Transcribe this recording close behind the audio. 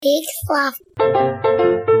Big fluff.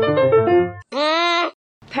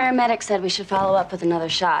 Paramedics said we should follow up with another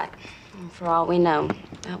shot. For all we know,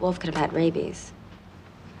 that wolf could have had rabies.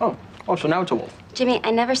 Oh, so now it's a wolf. Jimmy, I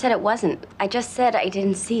never said it wasn't. I just said I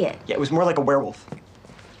didn't see it. Yeah, it was more like a werewolf.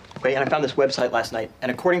 Okay, and I found this website last night, and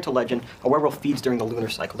according to legend, a werewolf feeds during the lunar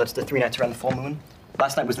cycle. That's the 3 nights around the full moon.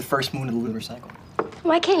 Last night was the first moon of the lunar cycle.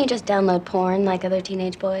 Why can't you just download porn like other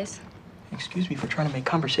teenage boys? Excuse me for trying to make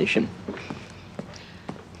conversation.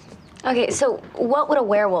 Okay, so what would a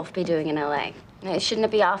werewolf be doing in L.A.? Shouldn't it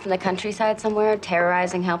be off in the countryside somewhere,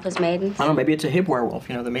 terrorizing helpless maidens? I don't know, maybe it's a hip werewolf.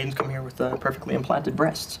 You know, the maidens come here with perfectly implanted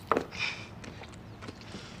breasts.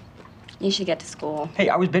 You should get to school. Hey,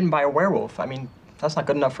 I was bitten by a werewolf. I mean, that's not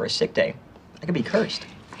good enough for a sick day. I could be cursed.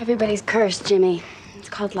 Everybody's cursed, Jimmy. It's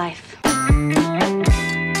called life.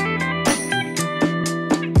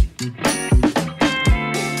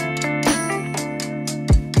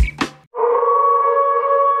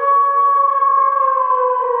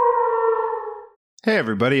 Hey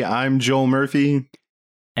everybody, I'm Joel Murphy.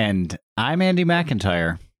 And I'm Andy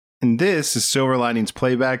McIntyre. And this is Silver Linings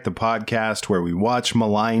Playback, the podcast where we watch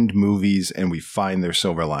maligned movies and we find their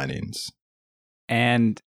silver linings.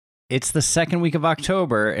 And it's the second week of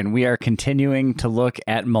October, and we are continuing to look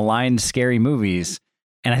at maligned, scary movies.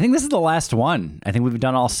 And I think this is the last one. I think we've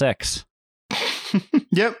done all 6.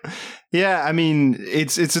 Yep. Yeah, I mean,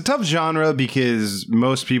 it's a tough genre because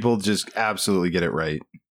most people just absolutely get it right.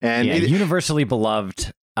 And yeah, universally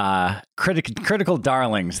beloved, critical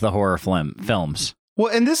darlings, the horror films.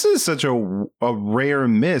 Well, and this is such a rare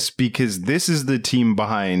miss because this is the team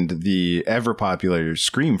behind the ever popular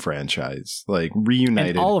Scream franchise, like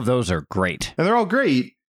reunited. And all of those are great. And they're all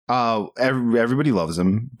great. Everybody loves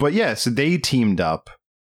them. But yeah, so they teamed up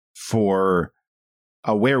for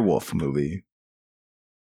a werewolf movie.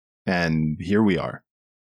 And here we are.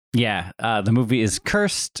 Yeah, the movie is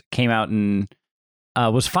Cursed, came out in...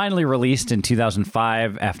 was finally released in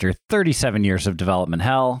 2005 after 37 years of development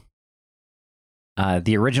hell.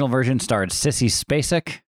 The original version starred Sissy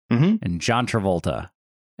Spacek and John Travolta.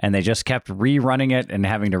 And they just kept rerunning it and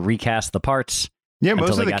having to recast the parts. Yeah,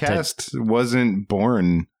 most of the cast wasn't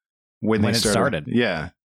born when they started. Yeah.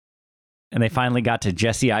 And they finally got to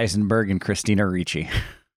Jesse Eisenberg and Christina Ricci.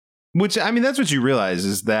 Which, I mean, that's what you realize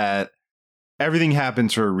is that everything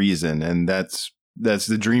happens for a reason. And that's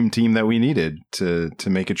the dream team that we needed to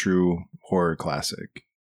make a true horror classic.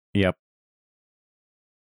 Yep.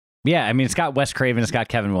 Yeah, I mean, it's got Wes Craven, it's got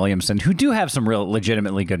Kevin Williamson, who do have some real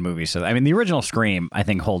legitimately good movies. So, I mean, the original Scream, I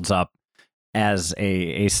think, holds up as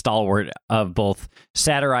a stalwart of both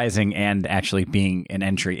satirizing and actually being an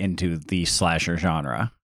entry into the slasher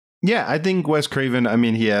genre. Yeah, I think Wes Craven, I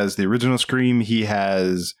mean, he has the original Scream, he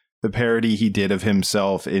has the parody he did of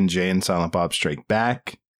himself in Jay and Silent Bob Strike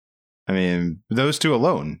Back. I mean, those two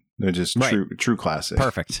alone, they're just true classics.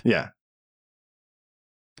 Perfect. Yeah.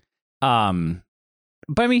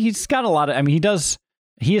 But I mean, he's got a lot of, I mean,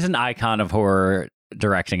 he is an icon of horror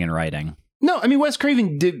directing and writing. No, I mean, Wes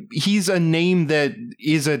Craven, he's a name that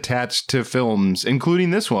is attached to films, including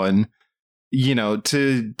this one, you know,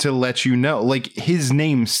 to let you know, like, his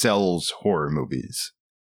name sells horror movies.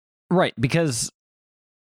 Right, because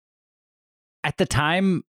at the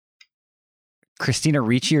time, Christina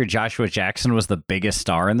Ricci or Joshua Jackson was the biggest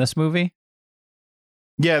star in this movie.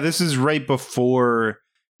 Yeah, this is right before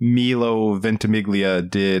Milo Ventimiglia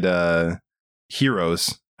did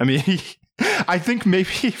Heroes. I mean, I think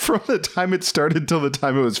maybe from the time it started till the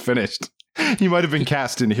time it was finished, he might have been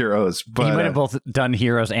cast in Heroes. But he might have both done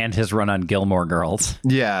Heroes and his run on Gilmore Girls.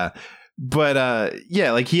 Yeah. But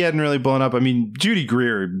yeah, like he hadn't really blown up. I mean, Judy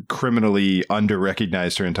Greer criminally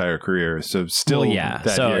under-recognized her entire career. So still, yeah.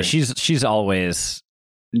 So year. she's always,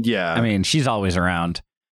 yeah. I mean, she's always around.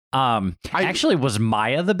 Actually, was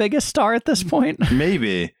Maya the biggest star at this point?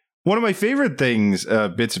 Maybe. One of my favorite things,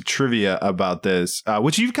 bits of trivia about this,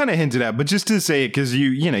 which you've kind of hinted at, but just to say it because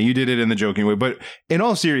you did it in the joking way. But in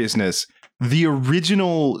all seriousness, the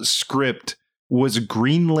original script was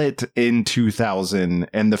greenlit in 2000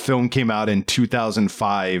 and the film came out in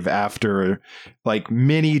 2005 after like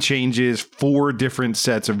many changes, 4 different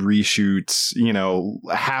sets of reshoots, you know,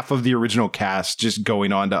 half of the original cast just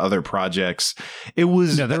going on to other projects. It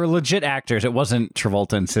was they were legit actors. It wasn't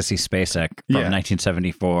Travolta and Sissy Spacek from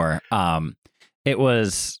 1974. It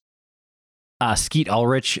was Skeet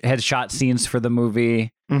Ulrich had shot scenes for the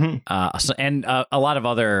movie, and a lot of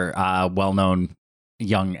other well-known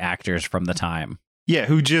young actors from the time. Yeah,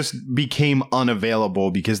 who just became unavailable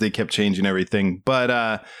because they kept changing everything.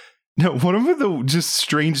 But no, one of the just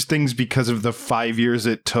strange things because of the 5 years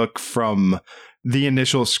it took from the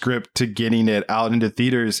initial script to getting it out into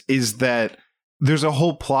theaters is that there's a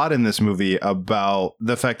whole plot in this movie about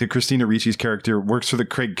the fact that Christina Ricci's character works for the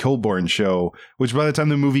Craig Kilborn show, which by the time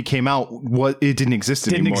the movie came out, it didn't exist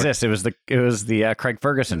anymore. Didn't exist. It was the Craig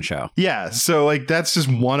Ferguson show. Yeah, so like that's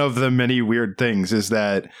just one of the many weird things is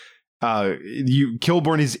that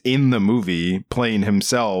Kilborn is in the movie playing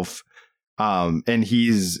himself, and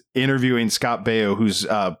he's interviewing Scott Baio, who's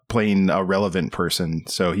playing a relevant person,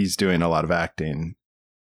 so he's doing a lot of acting.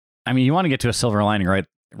 I mean, you want to get to a silver lining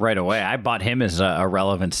right away. I bought him as a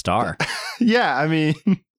relevant star. Yeah, I mean,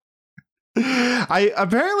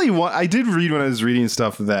 I did read when I was reading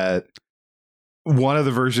stuff that one of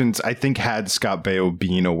the versions I think had Scott Baio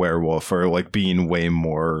being a werewolf or like being way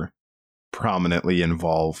more prominently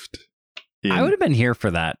involved. I would have been here for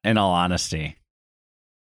that, in all honesty.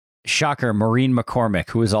 Shocker, Maureen McCormick,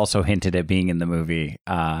 who was also hinted at being in the movie,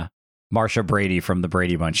 Marsha Brady from the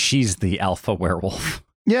Brady Bunch. She's the alpha werewolf.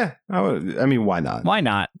 Yeah, I mean, why not? Why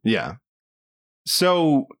not? Yeah.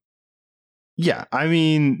 So, yeah, I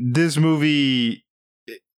mean, this movie,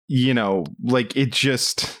 you know, like it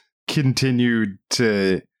just continued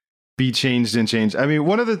to be changed and changed. I mean,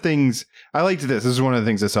 one of the things I liked this is one of the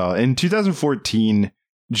things I saw in 2014.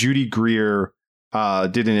 Judy Greer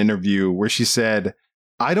did an interview where she said,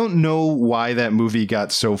 "I don't know why that movie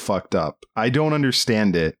got so fucked up. I don't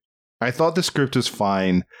understand it. I thought the script was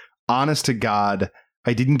fine. Honest to God,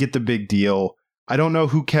 I didn't get the big deal. I don't know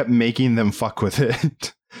who kept making them fuck with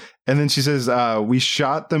it." And then she says, "We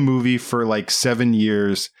shot the movie for like 7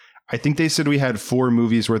 years. I think they said we had 4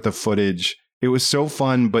 movies worth of footage. It was so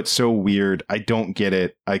fun, but so weird. I don't get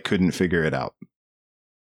it. I couldn't figure it out."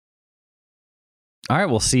 All right,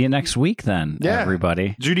 we'll see you next week then,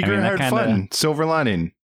 everybody. Judy Greer had fun. Silver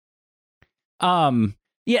lining.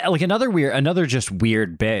 Yeah, like another just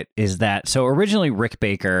weird bit is that, so originally Rick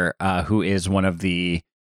Baker, who is one of the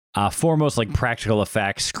foremost like practical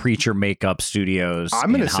effects creature makeup studios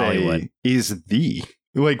in Hollywood, is the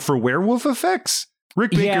like for werewolf effects.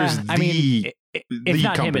 Rick Baker's if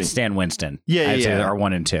not him, it's Stan Winston. I'd say there are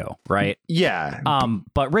 1 and 2, right? Yeah.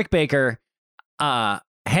 But Rick Baker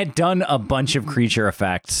had done a bunch of creature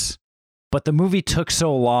effects, but the movie took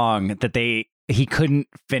so long that he couldn't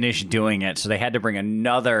finish doing it, so they had to bring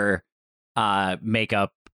another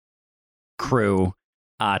makeup crew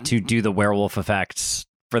to do the werewolf effects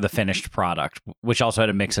for the finished product, which also had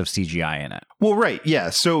a mix of CGI in it. Well, right,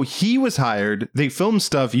 yeah. So he was hired. They filmed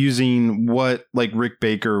stuff using what like Rick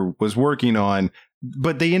Baker was working on,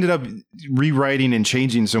 but they ended up rewriting and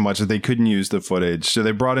changing so much that they couldn't use the footage. So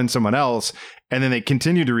they brought in someone else, and then they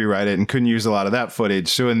continued to rewrite it and couldn't use a lot of that footage.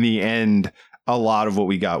 So in the end, a lot of what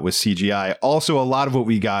we got was CGI. Also, a lot of what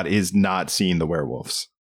we got is not seeing the werewolves.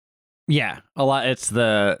 Yeah, a lot. It's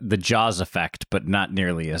the Jaws effect, but not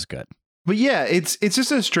nearly as good. But yeah, it's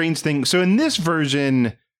just a strange thing. So in this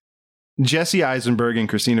version, Jesse Eisenberg and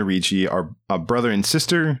Christina Ricci are a brother and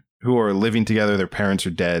sister who are living together. Their parents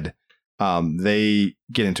are dead. They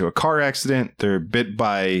get into a car accident. They're bit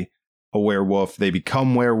by a werewolf. They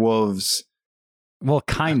become werewolves. Well,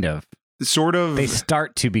 kind of. Sort of. They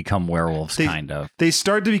start to become werewolves, kind of. They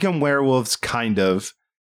start to become werewolves, kind of.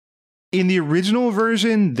 In the original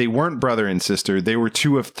version, they weren't brother and sister. They were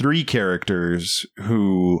 2 of 3 characters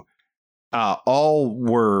who all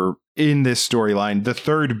were in this storyline. The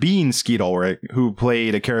third being Skeet Ulrich, who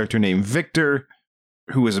played a character named Victor,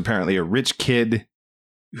 who was apparently a rich kid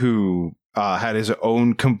who had his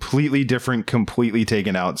own completely different, completely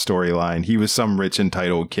taken out storyline. He was some rich,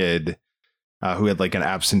 entitled kid who had like an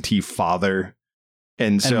absentee father.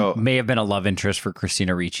 And so may have been a love interest for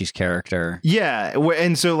Christina Ricci's character. Yeah.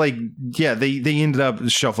 And so like, yeah, they ended up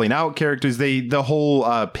shuffling out characters. The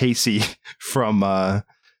whole Pacey from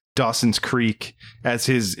Dawson's Creek as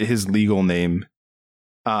his legal name.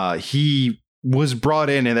 He was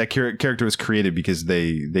brought in, and that character was created because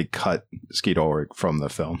they cut Skeet Ulrich from the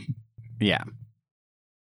film. Yeah.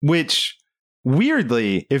 Which,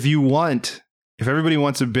 weirdly, if everybody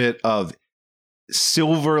wants a bit of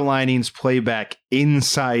silver linings playback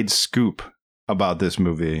inside scoop about this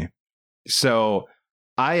movie. So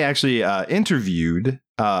I actually interviewed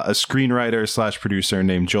a screenwriter / producer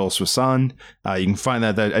named Joel Swasan. You can find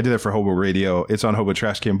that I did that for Hobo Radio. It's on Hobo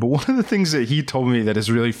Trash Can. But one of the things that he told me that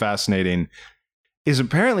is really fascinating is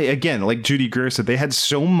apparently, again, like Judy Greer said, they had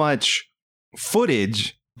so much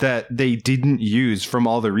footage that they didn't use from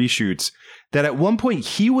all the reshoots that at one point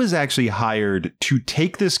he was actually hired to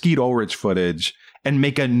take the Skeet Ulrich footage and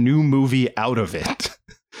make a new movie out of it.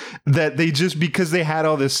 That they just, because they had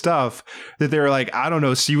all this stuff, that they were like, I don't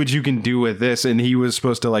know, see what you can do with this. And he was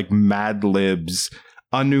supposed to like Mad Libs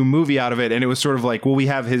a new movie out of it. And it was sort of like, well, we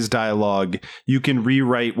have his dialogue. You can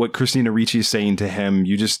rewrite what Christina Ricci is saying to him.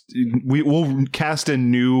 We'll cast a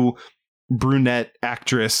new brunette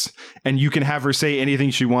actress and you can have her say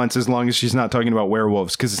anything she wants as long as she's not talking about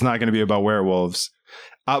werewolves, because it's not going to be about werewolves.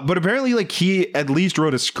 But apparently, like, he at least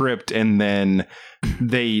wrote a script and then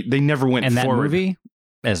they never went And forward. that movie,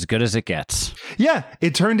 as good as it gets. Yeah,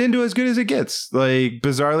 it turned into as good as it gets. Like,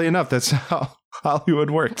 bizarrely enough, that's how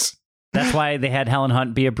Hollywood works. That's why they had Helen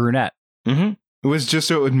Hunt be a brunette. Mm-hmm. It was just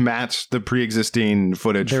so it would match the pre-existing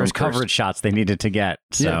footage. There was from Cursed. coverage shots they needed to get.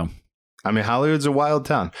 So, Yeah. I mean, Hollywood's a wild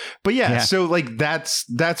town. But yeah, so like that's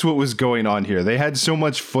what was going on here. They had so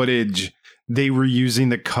much footage. They were using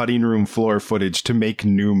the cutting room floor footage to make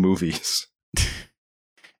new movies.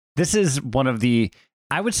 this is one of the,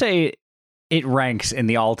 I would say it ranks in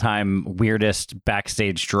the all-time weirdest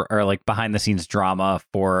backstage or like behind-the-scenes drama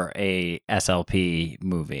for a SLP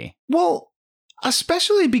movie. Well,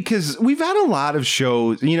 especially because we've had a lot of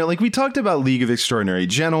shows, you know, like we talked about League of Extraordinary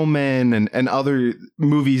Gentlemen and other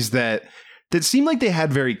movies that seemed like they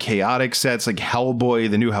had very chaotic sets, like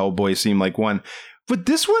Hellboy. The new Hellboy seemed like one. But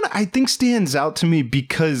this one, I think, stands out to me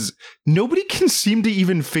because nobody can seem to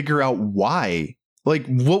even figure out why, like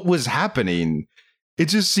what was happening. It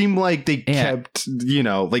just seemed like they kept, you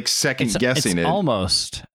know, like second guessing it.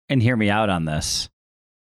 Almost, and hear me out on this,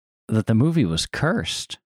 that the movie was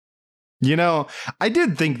cursed. You know, I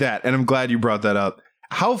did think that, and I'm glad you brought that up.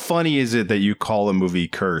 How funny is it that you call a movie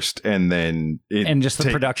cursed and then the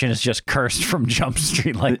production is just cursed from Jump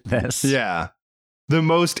Street like this? Yeah. The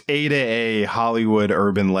most A to A Hollywood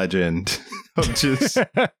urban legend of just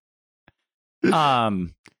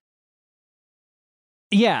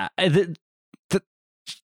yeah,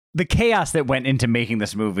 the chaos that went into making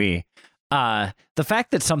this movie, the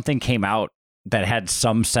fact that something came out that had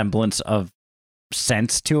some semblance of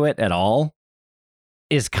sense to it at all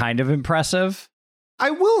is kind of impressive.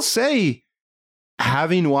 I will say,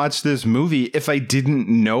 having watched this movie, if I didn't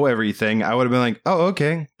know everything, I would have been like, oh,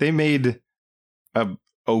 okay, they made a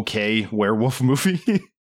okay werewolf movie.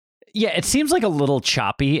 Yeah, it seems like a little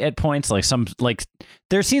choppy at points. Like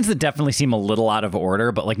there are scenes that definitely seem a little out of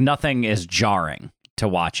order, but like nothing is jarring to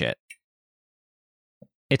watch it.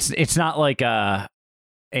 It's not like a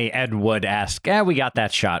Ed Wood-esque, we got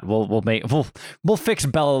that shot. We'll fix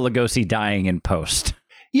Bela Lugosi dying in post.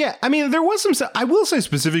 Yeah, I mean, there was some stuff. I will say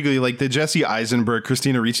specifically, like the Jesse Eisenberg,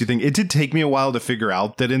 Christina Ricci thing, it did take me a while to figure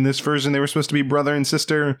out that in this version they were supposed to be brother and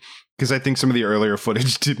sister, because I think some of the earlier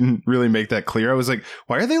footage didn't really make that clear. I was like,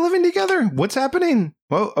 why are they living together? What's happening?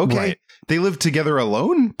 Well, okay. Right. They live together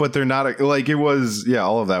alone, but they're not, like, it was, yeah,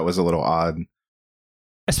 all of that was a little odd.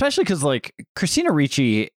 Especially because, like, Christina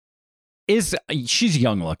Ricci she's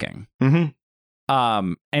young looking.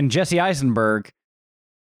 Mm-hmm. And Jesse Eisenberg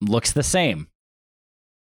looks the same.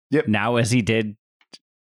 Yep. Now as he did,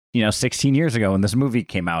 16 years ago when this movie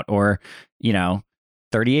came out, or,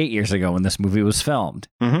 38 years ago when this movie was filmed.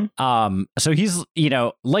 Mm-hmm. So he's,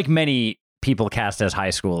 like many people cast as high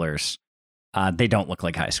schoolers, they don't look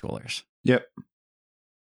like high schoolers. Yep.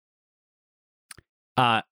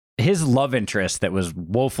 His love interest that was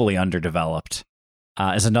woefully underdeveloped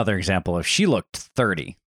is another example of she looked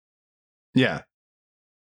 30. Yeah.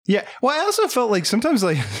 Yeah. Well, I also felt like sometimes,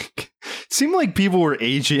 like, it seemed like people were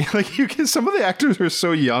aging. Like, some of the actors were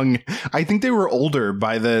so young. I think they were older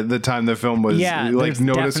by the time the film was. Yeah, like, there's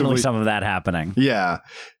noticeably definitely some of that happening. Yeah,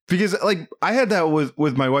 because like I had that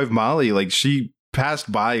with my wife Molly. Like, she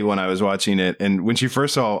passed by when I was watching it, and when she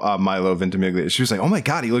first saw Milo Ventimiglia, she was like, "Oh my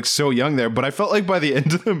god, he looks so young there." But I felt like by the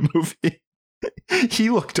end of the movie, he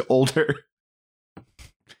looked older.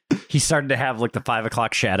 He started to have like the 5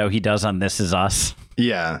 o'clock shadow he does on This Is Us.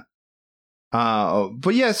 Yeah.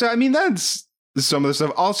 But yeah, so I mean, that's some of the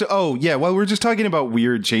stuff. Also, oh yeah, well, we're just talking about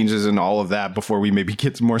weird changes and all of that before we maybe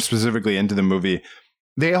get more specifically into the movie.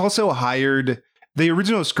 They also hired the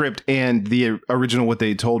original script, and the original what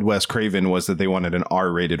they told Wes Craven was that they wanted an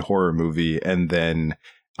R-rated horror movie, and then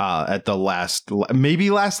at the last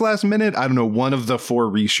minute, I don't know, one of the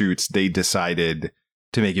 4 reshoots, they decided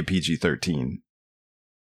to make it PG-13.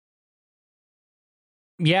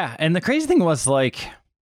 Yeah, and the crazy thing was, like,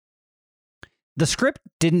 the script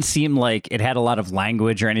didn't seem like it had a lot of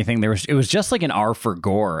language or anything. It was just like an R for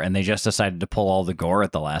gore, and they just decided to pull all the gore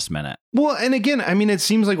at the last minute. Well, and again, I mean, it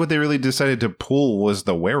seems like what they really decided to pull was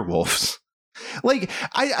the werewolves. Like,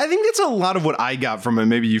 I think that's a lot of what I got from it.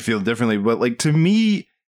 Maybe you feel differently, but like, to me,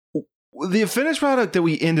 the finished product that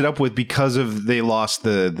we ended up with, because of they lost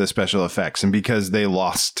the special effects and because they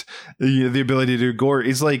lost the ability to do gore,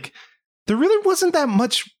 is like, there really wasn't that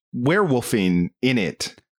much werewolfing in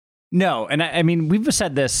it. No, and I mean, we've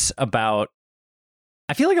said this about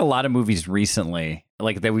I feel like a lot of movies recently,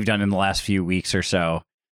 like that we've done in the last few weeks or so,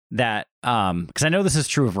 that because I know this is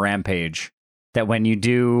true of Rampage, that when you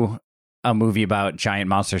do a movie about giant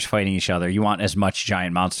monsters fighting each other, you want as much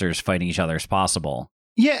giant monsters fighting each other as possible.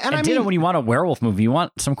 Yeah, and I mean, when you want a werewolf movie, you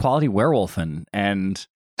want some quality werewolfing, and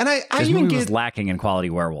I this even movie get was lacking in quality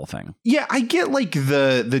werewolfing. Yeah, I get like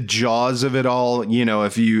the jaws of it all. You know,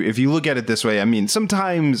 if you look at it this way, I mean,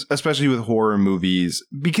 sometimes, especially with horror movies,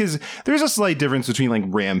 because there's a slight difference between like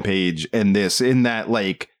Rampage and this, in that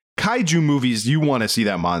like kaiju movies, you want to see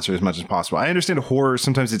that monster as much as possible. I understand horror,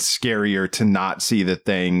 sometimes it's scarier to not see the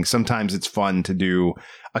thing. Sometimes it's fun to do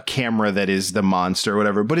a camera that is the monster or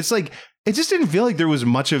whatever. But it's like, it just didn't feel like there was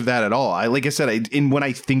much of that at all. Like I said, when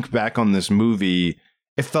I think back on this movie,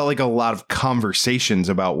 it felt like a lot of conversations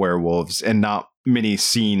about werewolves and not many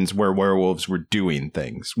scenes where werewolves were doing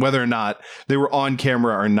things, whether or not they were on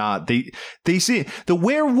camera or not. They see the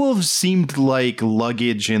werewolves seemed like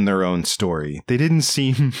luggage in their own story. They didn't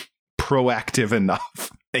seem proactive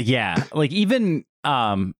enough. Yeah, like even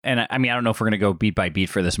and I mean, I don't know if we're gonna go beat by beat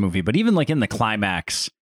for this movie, but even like in the climax,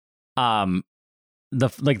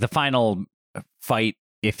 the final fight,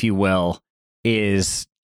 if you will, is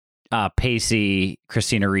Pacey,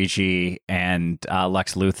 Christina Ricci, and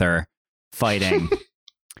Lex Luthor fighting.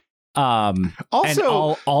 Also,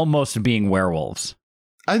 and almost being werewolves.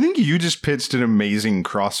 I think you just pitched an amazing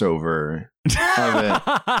crossover of it.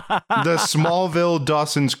 The Smallville,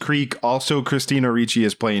 Dawson's Creek, also Christina Ricci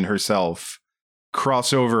is playing herself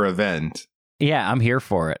crossover event. Yeah, I'm here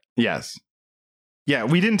for it. Yes. Yeah,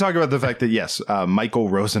 we didn't talk about the fact that, yes, Michael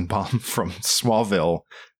Rosenbaum from Smallville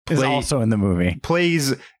is also in the movie.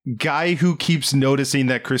 Plays guy who keeps noticing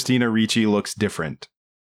that Christina Ricci looks different.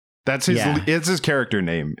 That's his. Yeah. It's his character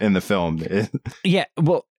name in the film. Yeah,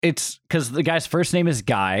 well, it's because the guy's first name is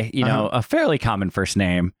Guy. You know, a fairly common first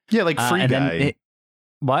name. Yeah, like Free Guy.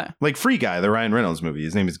 What? Like Free Guy, the Ryan Reynolds movie.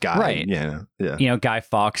 His name is Guy. Right. Yeah. You know, Guy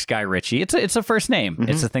Fawkes, Guy Ritchie. It's a first name. Mm-hmm.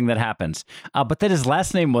 It's a thing that happens. But then his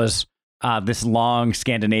last name was this long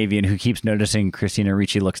Scandinavian who keeps noticing Christina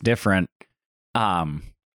Ricci looks different.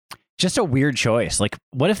 Just a weird choice. Like,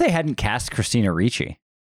 what if they hadn't cast Christina Ricci?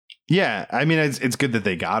 Yeah, I mean, it's good that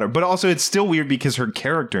they got her, but also it's still weird because her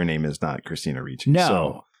character name is not Christina Ricci.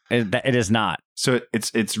 No, it is not. So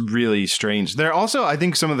it's really strange. There also, I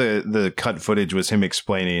think some of the cut footage was him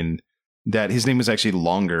explaining that his name was actually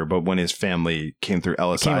longer, but when his family came through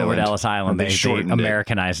Ellis Island, over to Ellis Island, they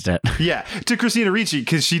Americanized it. Yeah, to Christina Ricci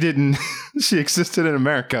because she existed in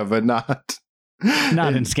America, but not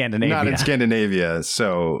in Scandinavia. Not in Scandinavia.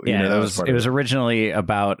 So yeah, it was originally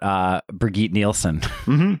about Brigitte Nielsen.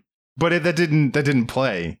 Mm-hmm. But that didn't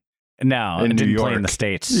play. No, it didn't play in the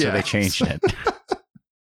States, so they changed it.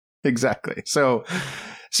 Exactly. So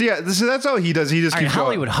that's all he does. He just keeps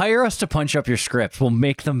Hollywood, hire us to punch up your scripts. We'll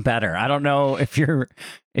make them better. I don't know if you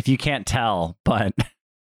can't tell, but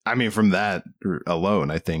I mean, from that alone,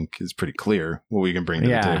 I think is pretty clear what we can bring to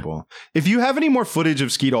the table. If you have any more footage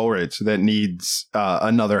of Skeet Ulrich that needs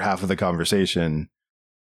another half of the conversation,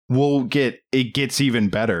 it gets even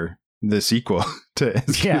better. The sequel to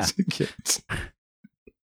As Good as It Gets.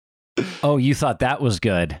 Oh, you thought that was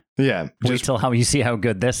good? Yeah. Wait till you see how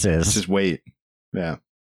good this is. Just wait. Yeah.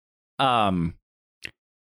 Yeah.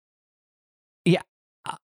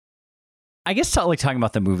 I guess talking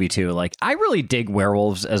about the movie too. Like, I really dig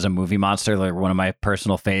werewolves as a movie monster. Like, one of my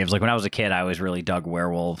personal faves. Like, when I was a kid, I always really dug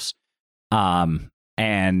werewolves. And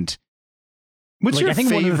what's your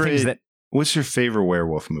favorite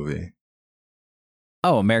werewolf movie?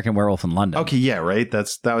 Oh, American Werewolf in London. Okay, yeah, right.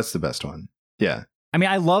 That was the best one. Yeah. I mean,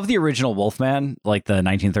 I love the original Wolfman, like the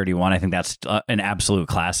 1931. I think that's an absolute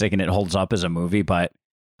classic, and it holds up as a movie. But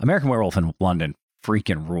American Werewolf in London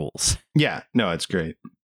freaking rules. Yeah, no, it's great.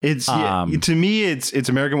 It's to me, it's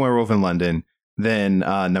American Werewolf in London. Then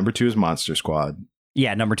number 2 is Monster Squad.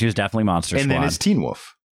 Yeah, number 2 is definitely Monster Squad. And then it's Teen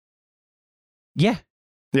Wolf. Yeah.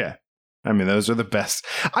 Yeah. I mean, those are the best.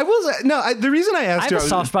 The reason I asked I have a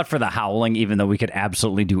soft spot for The Howling, even though we could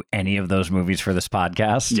absolutely do any of those movies for this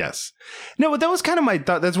podcast. Yes. No, but that was kind of my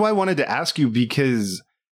thought. That's why I wanted to ask you, because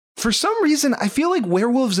for some reason, I feel like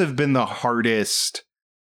werewolves have been the hardest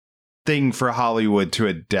thing for Hollywood to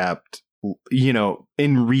adapt, you know,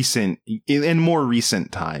 in more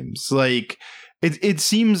recent times. Like, it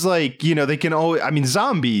seems like, you know, they can always, I mean,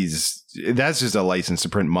 zombies, that's just a license to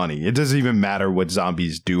print money. It doesn't even matter what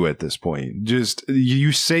zombies do at this point. Just,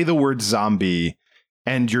 you say the word zombie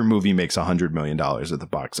and your movie makes $100 million at the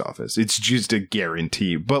box office. It's just a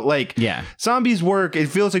guarantee. But like, zombies work. It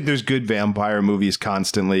feels like there's good vampire movies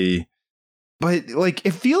constantly. But like,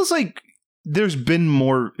 it feels like there's been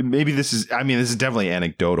more, maybe this is definitely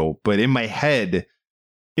anecdotal, but in my head,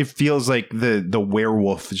 it feels like the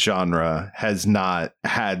werewolf genre has not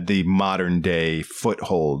had the modern day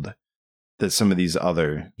foothold that some of these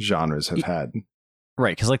other genres have had.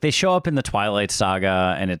 Right, because like they show up in the Twilight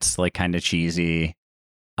Saga, and it's like kind of cheesy.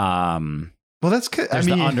 Well, that's there's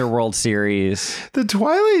the Underworld series. The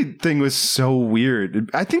Twilight thing was so weird.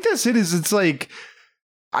 I think that's it. It's like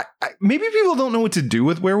maybe people don't know what to do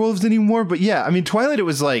with werewolves anymore. But yeah, I mean, Twilight, it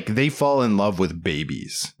was like they fall in love with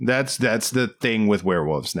babies. That's the thing with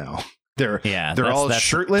werewolves now. They're all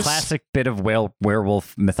shirtless. Classic bit of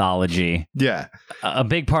werewolf mythology. Yeah, a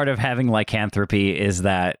big part of having lycanthropy is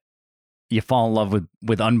that you fall in love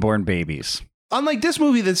with unborn babies. Unlike this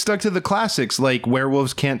movie that stuck to the classics, like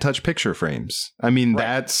werewolves can't touch picture frames. I mean,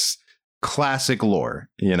 that's classic lore,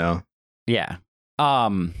 you know? Yeah. Yeah,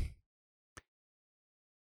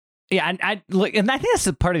 and I think that's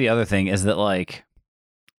part of the other thing is that like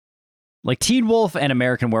Teen Wolf and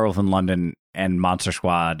American Werewolf in London and Monster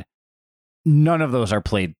Squad, none of those are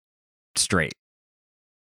played straight.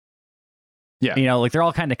 Yeah. You know, like they're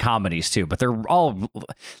all kind of comedies too, but they're all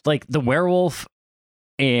like the werewolf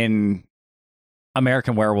in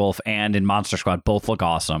American Werewolf and in Monster Squad both look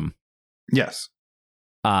awesome. Yes.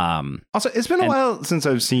 Also, it's been a while since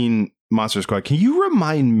I've seen Monster Squad. Can you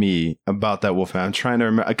remind me about that Wolfman? I'm trying to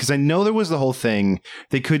remember because I know there was the whole thing.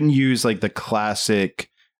 They couldn't use like the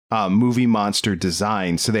classic movie monster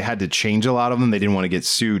design, so they had to change a lot of them. They didn't want to get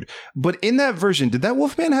sued. But in that version, did that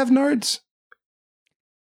Wolfman have nards?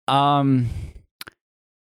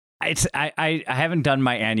 I haven't done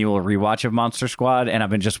my annual rewatch of Monster Squad, and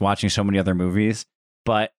I've been just watching so many other movies,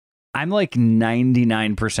 but I'm like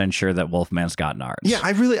 99% sure that Wolfman's got nards. Yeah,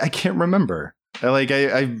 I can't remember. I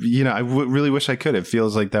really wish I could. It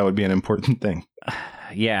feels like that would be an important thing.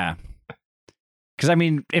 Yeah. Because, I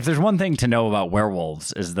mean, if there's one thing to know about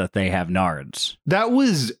werewolves is that they have nards. That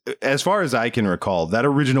was, as far as I can recall, that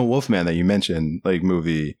original Wolfman that you mentioned, like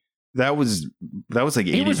movie, that was like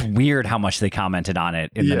 80. It was weird how much they commented on it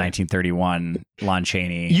in the 1931 Lon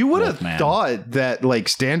Chaney. You would have thought that like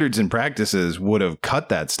standards and practices would have cut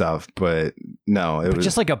that stuff, but no, it was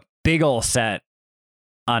just like a big old set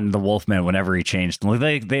on the Wolfman whenever he changed.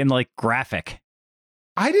 They like graphic.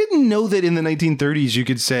 I didn't know that in the 1930s you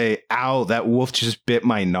could say, "Ow, that wolf just bit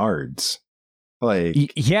my nards."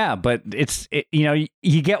 Like, yeah, but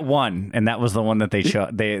you get one, and that was the one that they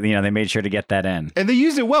showed. They made sure to get that in, and they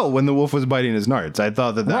used it well when the wolf was biting his nards. I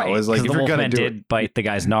thought that was like, if the you're Wolfman did bite the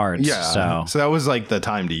guy's nards. Yeah, so that was like the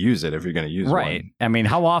time to use it if you're going to use it. Right. One. I mean,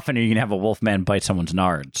 how often are you going to have a Wolfman bite someone's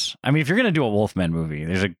nards? I mean, if you're going to do a Wolfman movie,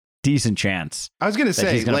 there's a decent chance. I was going to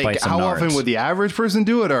say, like, how often would the average person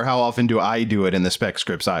do it, or how often do I do it in the spec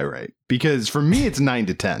scripts I write? Because for me, it's 9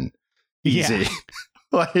 to 10, easy.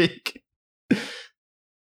 Yeah.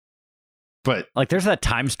 But like, there's that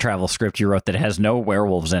times travel script you wrote that has no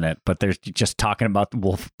werewolves in it, but there's just talking about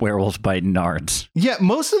werewolves biting nards. Yeah,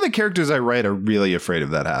 most of the characters I write are really afraid of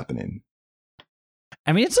that happening.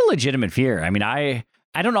 I mean, it's a legitimate fear. I mean, I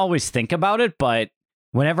don't always think about it, but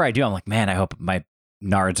whenever I do, I'm like, man, I hope my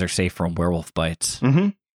nards are safe from werewolf bites. Mm-hmm.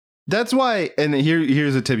 That's why, and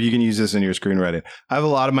here's a tip, you can use this in your screenwriting. I have a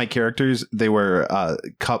lot of my characters, they wear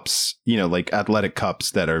cups, like athletic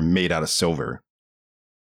cups that are made out of silver.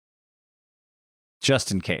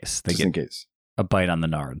 Just in case they get a bite on the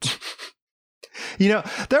nards.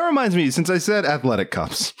 That reminds me, since I said athletic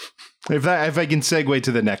cups, if I can segue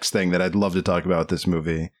to the next thing that I'd love to talk about with this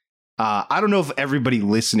movie. I don't know if everybody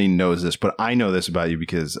listening knows this, but I know this about you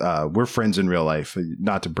because we're friends in real life.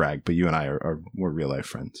 Not to brag, but you and I we're real life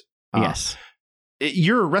friends. Yes.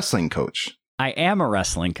 You're a wrestling coach. I am a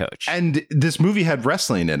wrestling coach. And this movie had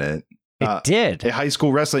wrestling in it. It did. High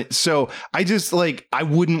school wrestling. So I just I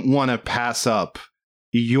wouldn't want to pass up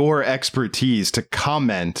your expertise to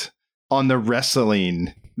comment on the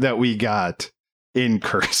wrestling that we got in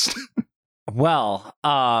Cursed. Well,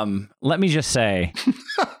 let me just say,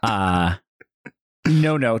 no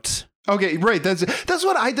notes. Okay, right. That's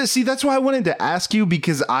what I see. That's why I wanted to ask you,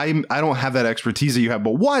 because I don't have that expertise that you have.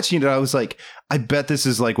 But watching it, I was like, I bet this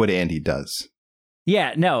is like what Andy does.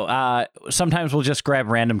 Yeah, no. Sometimes we'll just grab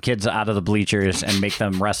random kids out of the bleachers and make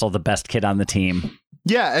them wrestle the best kid on the team.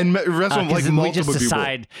 Yeah, and wrestle like multiple we just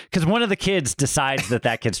decide, because one of the kids decides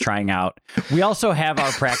that kid's trying out. We also have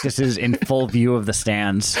our practices in full view of the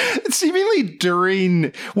stands. Seemingly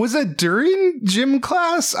during gym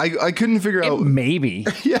class? I couldn't figure out. Maybe.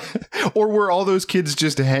 Yeah. Or were all those kids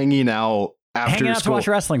just hanging out after hanging out school to watch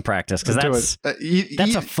wrestling practice? Because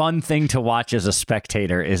that's a fun thing to watch as a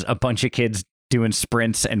spectator, is a bunch of kids doing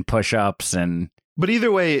sprints and push-ups and But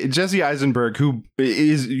either way, Jesse Eisenberg, who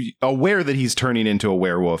is aware that he's turning into a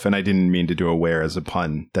werewolf, and I didn't mean to do aware as a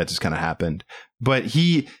pun, that just kind of happened. But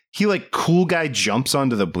he like cool guy jumps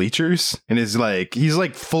onto the bleachers and is like, he's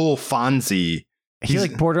like full Fonzie. He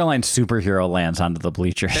like borderline superhero lands onto the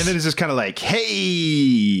bleachers. And then it's just kind of like,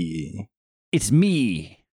 hey, it's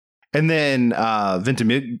me. And then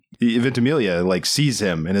Ventimiglia like sees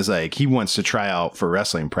him and is like, he wants to try out for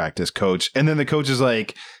wrestling practice, coach. And then the coach is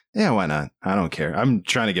like, yeah, why not? I don't care. I'm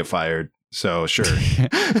trying to get fired. So sure.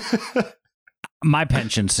 My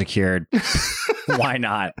pension's secured. Why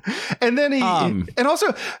not? And then and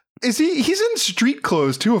also, he's in street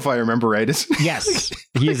clothes too, if I remember right. Yes.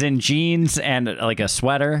 He's in jeans and like a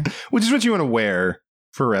sweater. Which is what you want to wear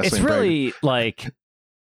for wrestling. It's really like,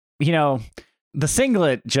 the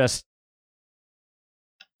singlet just,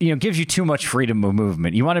 gives you too much freedom of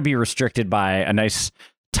movement. You want to be restricted by a nice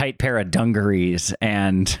tight pair of dungarees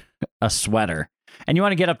and a sweater. And you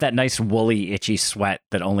want to get up that nice woolly, itchy sweat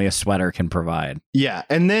that only a sweater can provide. Yeah.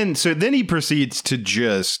 And then he proceeds to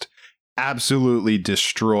just absolutely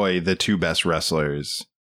destroy the two best wrestlers,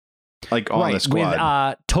 like on the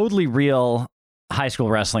squad, with totally real high school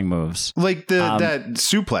wrestling moves, like that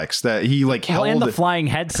suplex that he like held, and the flying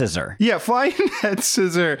head scissor. Yeah, flying head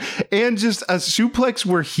scissor, and just a suplex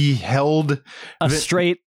where he held a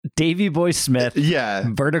straight Davey Boy Smith,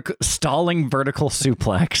 stalling vertical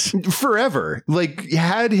suplex forever, like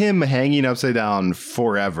had him hanging upside down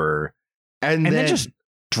forever, and then just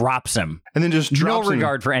drops him, and then just drops no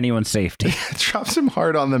regard for anyone's safety. Drops him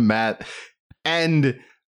hard on the mat, and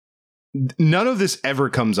none of this ever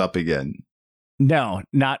comes up again. No,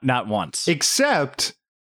 not once. Except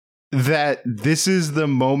that this is the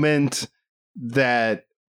moment that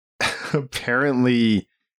apparently.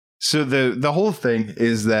 So the whole thing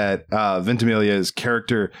is that Ventimiglia's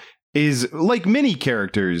character is like many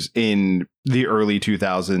characters in the early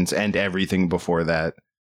 2000s and everything before that,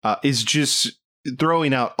 is just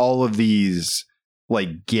throwing out all of these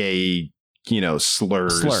like gay,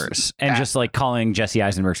 slurs and just like calling Jesse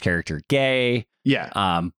Eisenberg's character gay.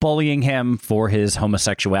 Yeah. Bullying him for his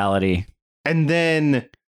homosexuality. And then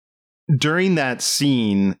during that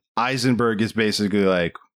scene, Eisenberg is basically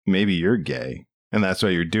like, maybe you're gay. And that's why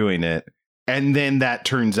you're doing it. And then that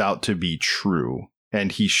turns out to be true.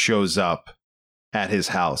 And he shows up at his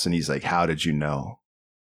house and he's like, how did you know?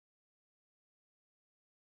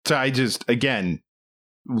 So I just, again,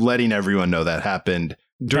 letting everyone know that happened.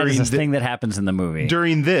 That is a thing that happens in the movie.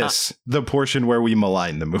 During this, the portion where we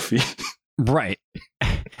malign the movie. Right.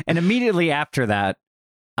 And immediately after that,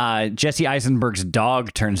 Jesse Eisenberg's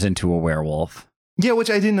dog turns into a werewolf. Yeah, which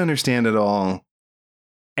I didn't understand at all.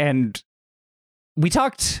 And we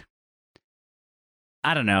talked,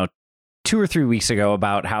 I don't know, 2 or 3 weeks ago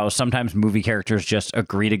about how sometimes movie characters just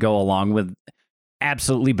agree to go along with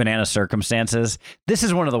absolutely banana circumstances. This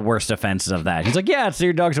is one of the worst offenses of that. He's like, yeah, so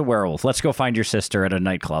your dog's a werewolf. Let's go find your sister at a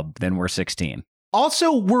nightclub. Then we're 16.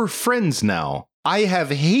 Also, we're friends now. I have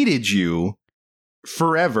hated you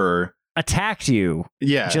forever. Attacked you.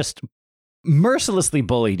 Yeah. Just mercilessly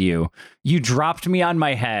bullied you. You dropped me on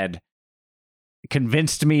my head.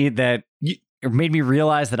 Convinced me that... It made me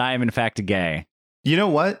realize that I am in fact gay. You know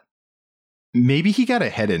what? Maybe he got a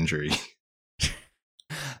head injury.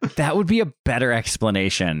 That would be a better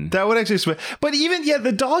explanation. That would actually... But even,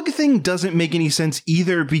 the dog thing doesn't make any sense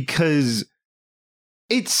either, because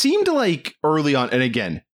it seemed like early on, and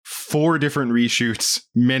again, 4 different reshoots,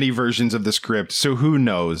 many versions of the script, so who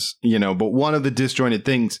knows, but one of the disjointed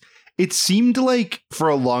things, it seemed like for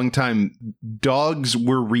a long time, dogs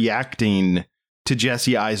were reacting to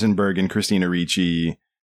Jesse Eisenberg and Christina Ricci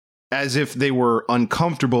as if they were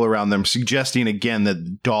uncomfortable around them, suggesting again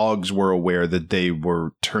that dogs were aware that they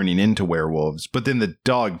were turning into werewolves, but then the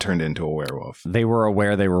dog turned into a werewolf. They were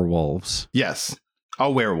aware they were wolves. Yes,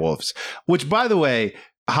 werewolves. Which, by the way,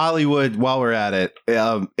 Hollywood, while we're at it,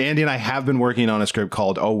 Andy and I have been working on a script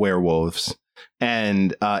called Oh, Werewolves.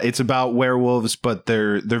 And it's about werewolves, but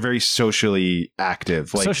they're very socially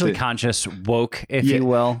active, like socially conscious, woke, if you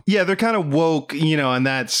will. Yeah, they're kind of woke, and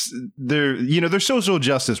they're social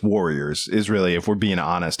justice warriors is really, if we're being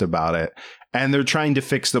honest about it. And they're trying to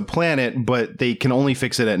fix the planet, but they can only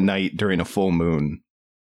fix it at night during a full moon.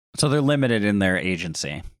 So they're limited in their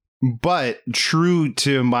agency. But true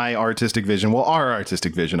to my artistic vision, our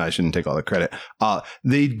artistic vision, I shouldn't take all the credit.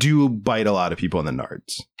 They do bite a lot of people in the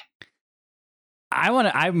nards.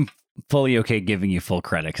 I'm fully okay giving you full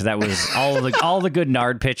credit because that was all the good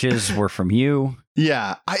nard pitches were from you.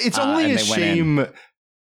 Yeah, it's only a shame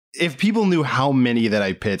if people knew how many that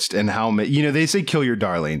I pitched and how many, they say kill your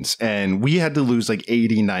darlings, and we had to lose like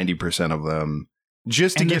 80-90% of them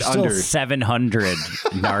just to And get there's still under. 700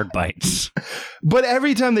 Nard bites. But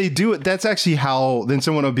every time they do it, that's actually how then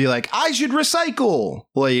someone will be like, I should recycle.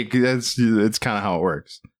 Like that's kind of how it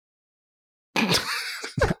works.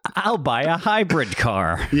 I'll buy a hybrid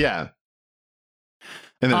car. Yeah.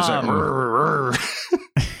 And then it's like, "Rrr,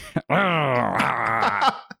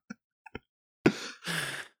 rrr."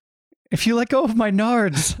 If you let go of my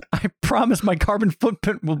Nards, I promise my carbon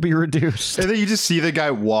footprint will be reduced. And then you just see the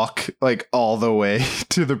guy walk like all the way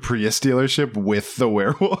to the Prius dealership with the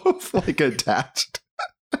werewolf like attached.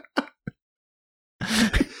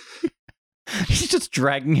 He's just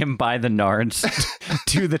dragging him by the Nards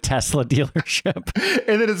to the Tesla dealership.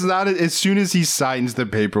 And then it's not as soon as he signs the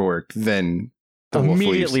paperwork, then the wolf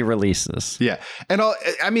Immediately leaves. releases. Yeah. And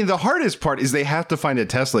the hardest part is they have to find a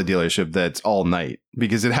Tesla dealership that's all night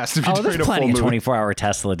because it has to be Oh, during there's a full plenty of moon. 24-hour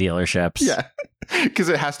Tesla dealerships. Yeah. Because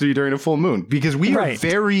it has to be during a full moon. Because we are Right.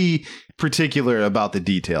 very particular about the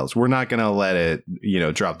details. We're not going to let it,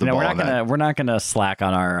 drop the No, ball on that. we're not gonna slack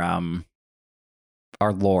on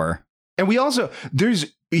our lore. And we also, there's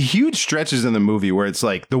huge stretches in the movie where it's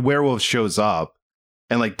like the werewolf shows up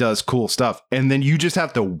and like does cool stuff. And then you just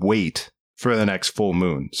have to wait for the next full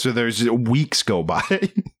moon. So there's weeks go by.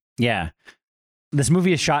 Yeah. This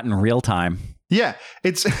movie is shot in real time. Yeah.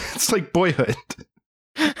 It's like Boyhood.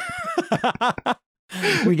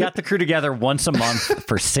 We got the crew together once a month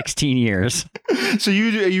for 16 years. So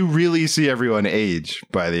you really see everyone age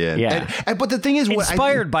by the end. Yeah. But the thing is,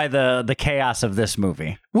 Inspired by the chaos of this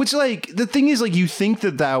movie. which like the thing is like you think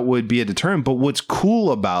that would be a deterrent, but what's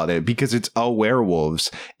cool about it because it's a werewolves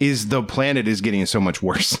is the planet is getting so much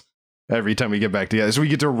worse every time we get back together. So we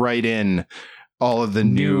get to write in all of the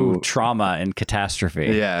New new trauma and catastrophe.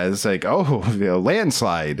 Yeah, it's like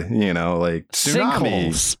landslide, like tsunami.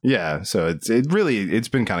 Sinkholes. Yeah, so it's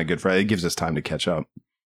been kind of good for it. It gives us time to catch up.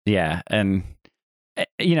 Yeah, and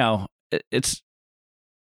it's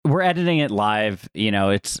we're editing it live.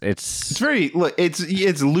 It's very look.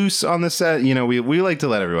 It's loose on the set. We like to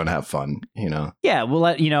let everyone have fun. Yeah, we'll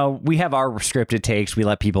let we have our scripted takes. We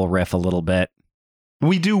let people riff a little bit.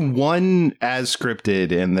 We do one as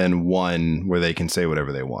scripted and then one where they can say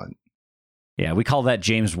whatever they want, Yeah, we call that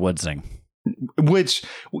James Woodsing. which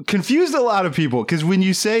confused a lot of people because when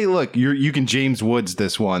you say, "Look, you can James Woods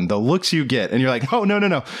this one," the looks you get, and you're like, "Oh no,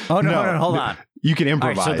 Oh no, hold on. you can All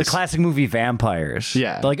improvise." right, so the classic movie Vampires.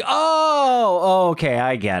 Yeah. They're like, oh, okay,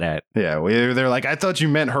 I get it. Yeah, they're like, I thought you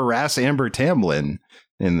meant harass Amber Tamblyn,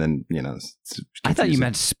 and then it's I thought you confusing.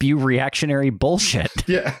 meant spew reactionary bullshit.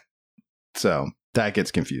 Yeah. So that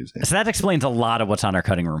gets confusing. So that explains a lot of what's on our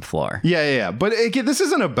cutting room floor. Yeah. But again, this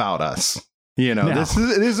isn't about us. No. This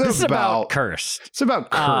is about Cursed. It's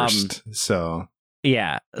about Cursed. So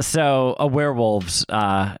Yeah. So a werewolves.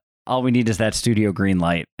 All we need is that studio green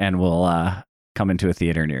light, and we'll come into a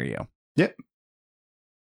theater near you. Yep.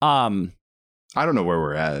 I don't know where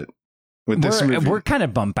we're at with this movie. We're kind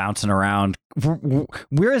of bouncing around.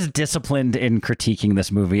 We're as disciplined in critiquing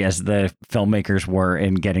this movie as the filmmakers were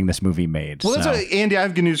in getting this movie made. Well, so. that's what, Andy, I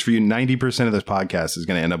have good news for you. 90% of this podcast is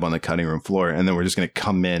going to end up on the cutting room floor, and then we're just going to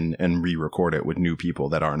come in and re-record it with new people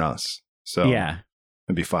that aren't us. So yeah,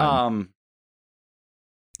 it'd be fine.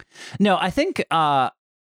 No, I think, and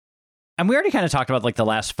we already kind of talked about like the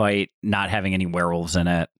last fight not having any werewolves in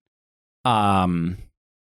it.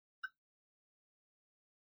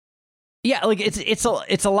 Yeah, like it's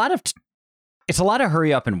a lot of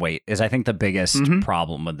hurry up and wait is I think the biggest Mhm.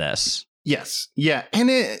 problem with this. Yes. Yeah. And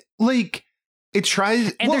it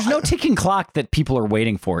tries. And there's no ticking clock that people are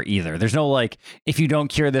waiting for either. There's no like, if you don't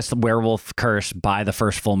cure this werewolf curse by the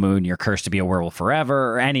first full moon, you're cursed to be a werewolf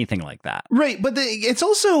forever or anything like that. Right. But it's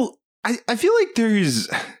also, I feel like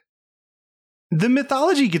the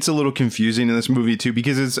mythology gets a little confusing in this movie too,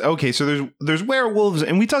 because it's okay. So there's werewolves,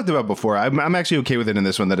 and we talked about before. I'm actually okay with it in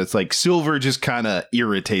this one that it's like silver just kind of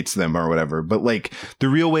irritates them or whatever. But like the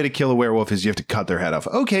real way to kill a werewolf is you have to cut their head off.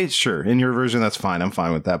 Okay, sure. In your version, that's fine. I'm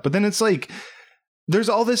fine with that. But then it's like there's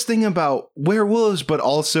all this thing about werewolves, but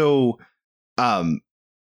also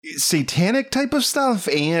satanic type of stuff,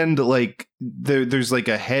 and like there's like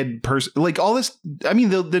a head person, like all this. I mean,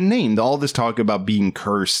 the name, all this talk about being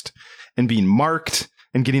cursed and being marked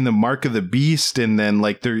and getting the mark of the beast, and then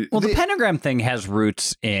like the pentagram thing has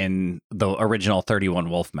roots in the original 31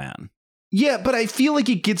 Wolfman. Yeah, but I feel like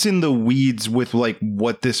it gets in the weeds with like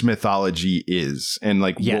what this mythology is and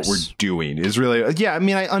like Yes. what we're doing is really. Yeah, I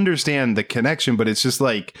mean, I understand the connection, but it's just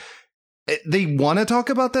like they want to talk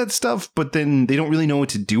about that stuff, but then they don't really know what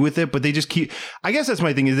to do with it. But they just keep. I guess that's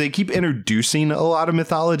my thing is they keep introducing a lot of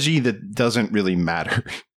mythology that doesn't really matter.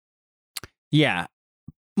 Yeah.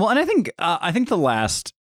 Well, and I think the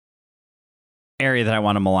last area that I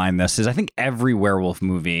want to malign this is I think every werewolf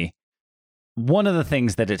movie, one of the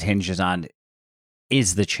things that it hinges on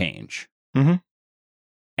is the change. Mm-hmm.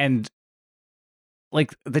 And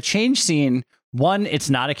like the change scene, one, it's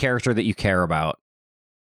not a character that you care about.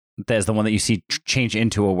 That's the one that you see change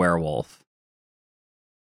into a werewolf.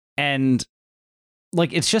 And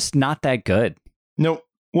like, it's just not that good. No.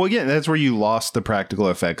 Well, again, that's where you lost the practical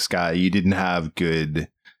effects guy. You didn't have good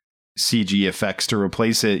CG effects to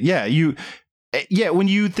replace it. When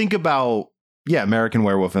you think about, American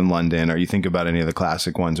Werewolf in London, or you think about any of the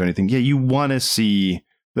classic ones or anything, you want to see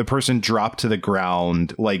the person drop to the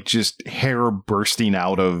ground, like just hair bursting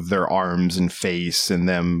out of their arms and face, and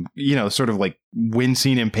them, sort of like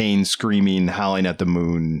wincing in pain, screaming, howling at the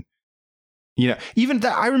moon. Even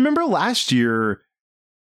that, I remember last year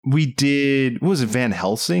we did, what was it, Van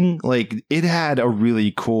Helsing? Like, it had a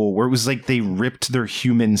really cool, where it was like they ripped their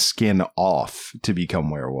human skin off to become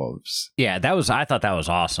werewolves. Yeah, I thought that was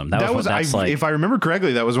awesome. If I remember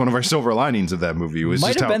correctly, that was one of our silver linings of that movie.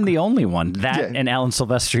 Might have been the only one. That and Alan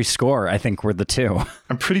Silvestri's score, I think, were the two.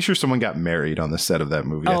 I'm pretty sure someone got married on the set of that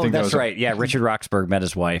movie. Oh, I think that's right. Yeah, Richard Roxburgh met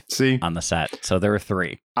his wife on the set. So there were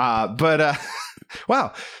three.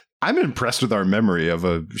 Wow. I'm impressed with our memory of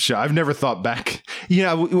a show. I've never thought back. I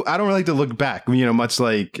don't really like to look back, much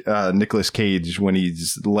like Nicolas Cage when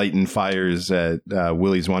he's lighting fires at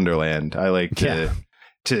Willy's Wonderland. I like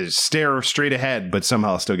to stare straight ahead, but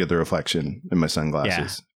somehow still get the reflection in my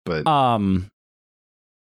sunglasses. Yeah.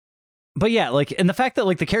 But yeah, like, and the fact that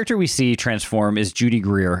like the character we see transform is Judy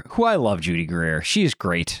Greer, who I love. Judy Greer. She's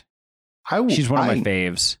great. She's one of my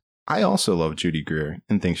faves. I also love Judy Greer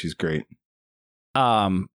and think she's great.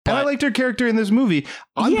 And I liked her character in this movie.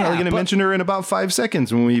 I'm probably going to mention her in about 5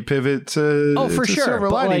 seconds when we pivot to Silver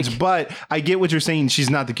Linings. But I get what you're saying. She's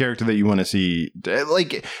not the character that you want to see.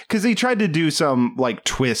 Like, because they tried to do some like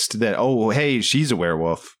twist that, oh, hey, she's a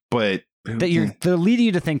werewolf. But they're leading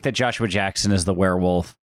you to think that Joshua Jackson is the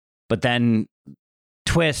werewolf. But then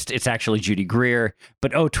twist, it's actually Judy Greer.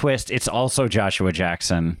 But twist, it's also Joshua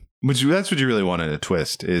Jackson. That's what you really wanted a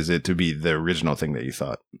twist, is it to be the original thing that you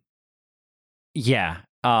thought. Yeah.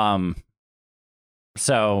 So,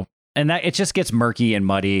 and that it just gets murky and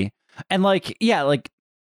muddy. And like, like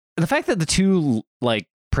the fact that the two like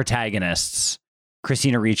protagonists,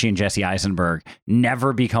 Christina Ricci and Jesse Eisenberg,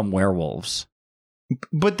 never become werewolves.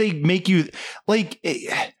 But they make you like,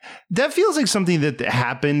 that feels like something that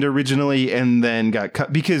happened originally and then got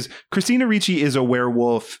cut, because Christina Ricci is a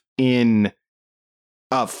werewolf in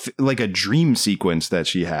like a dream sequence that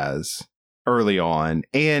she has early on.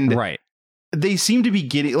 And right. They seem to be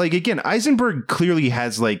getting, like, again, Eisenberg clearly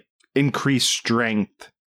has like increased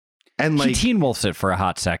strength, and like he teen wolfs it for a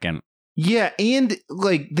hot second. Yeah, and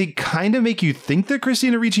like they kind of make you think that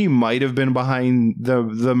Christina Ricci might have been behind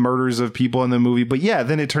the murders of people in the movie, but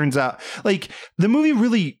then it turns out like the movie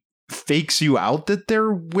really fakes you out that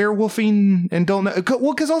they're werewolfing and don't know.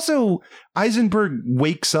 Well, because also Eisenberg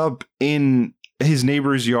wakes up in his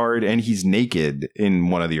neighbor's yard and he's naked in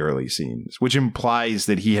one of the early scenes, which implies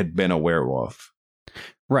that he had been a werewolf.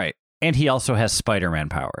 Right. And he also has Spider-Man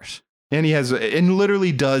powers. And he has, and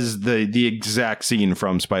literally does the exact scene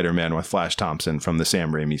from Spider-Man with Flash Thompson from the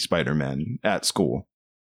Sam Raimi Spider-Man at school.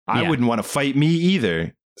 I wouldn't want to fight me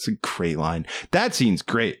either. It's a great line. That scene's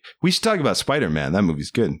great. We should talk about Spider-Man. That movie's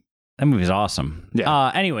good. That movie's awesome. Yeah.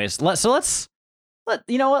 Anyways, let's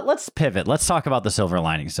you know what? Let's pivot. Let's talk about the silver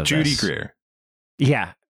linings of Judy this. Greer.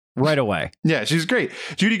 Yeah, right away. Yeah, she's great.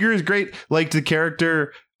 Judy Greer is great. Liked the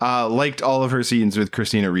character. Liked all of her scenes with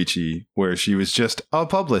Christina Ricci, where she was just a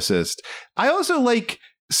publicist. I also like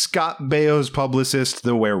Scott Baio's publicist,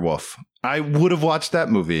 The Werewolf. I would have watched that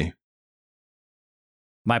movie.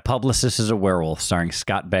 My Publicist is a Werewolf, starring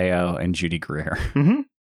Scott Baio and Judy Greer.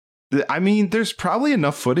 Mm-hmm. I mean, there's probably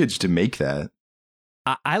enough footage to make that.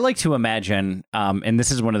 I like to imagine, and this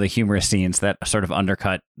is one of the humorous scenes that sort of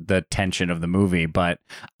undercut the tension of the movie, but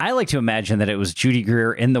I like to imagine that it was Judy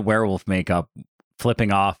Greer in the werewolf makeup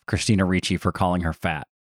flipping off Christina Ricci for calling her fat.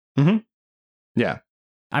 Mm-hmm. Yeah.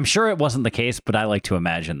 I'm sure it wasn't the case, but I like to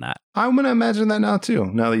imagine that. I'm going to imagine that now, too,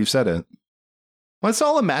 now that you've said it. Let's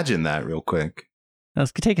all imagine that real quick.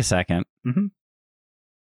 Let's take a second. Mm-hmm.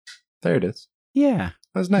 There it is. Yeah.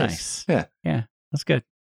 That was nice. Yeah. Yeah, that's good.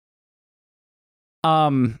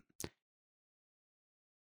 I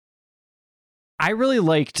really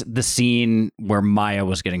liked the scene where Maya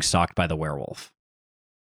was getting stalked by the werewolf.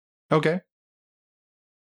 Okay.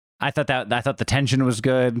 I thought the tension was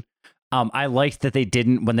good. I liked that they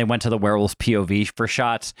didn't, when they went to the werewolf's POV for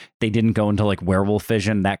shots, they didn't go into like werewolf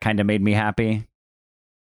vision. That kind of made me happy.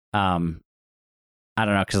 I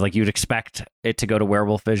don't know, because like you'd expect it to go to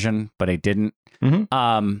werewolf vision, but it didn't.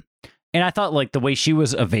 Mhm. And I thought like the way she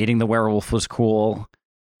was evading the werewolf was cool.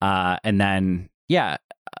 And then the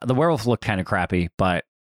werewolf looked kind of crappy, but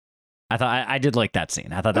I thought I did like that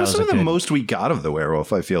scene. I thought that was some of the good... most we got of the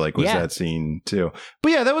werewolf. I feel like was Yeah. that scene too.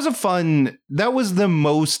 But yeah, that was that was the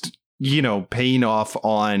most, paying off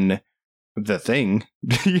on the Thing.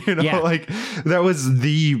 Yeah. Like that was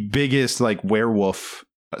the biggest like werewolf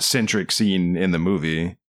centric scene in the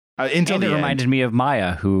movie. Until And the it end. reminded me of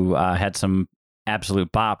Maya, who had some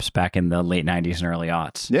absolute bops back in the late 90s and early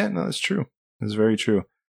aughts. Yeah, no, that's true. That's very true.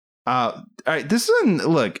 All right, this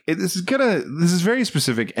is very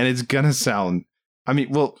specific, and it's gonna sound. I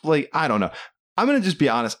mean, well, like I don't know. I'm gonna just be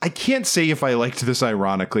honest. I can't say if I liked this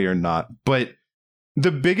ironically or not, but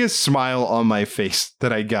the biggest smile on my face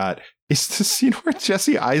that I got is the scene where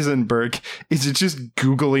Jesse Eisenberg is just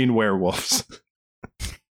Googling werewolves.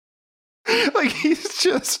 Like he's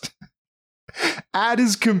just at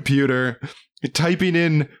his computer typing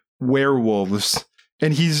in werewolves.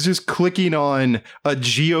 And he's just clicking on a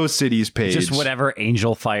GeoCities page. Just whatever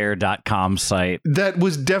angelfire.com site. That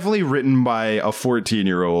was definitely written by a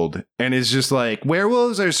 14-year-old. And is just like,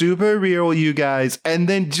 werewolves are super real, you guys. And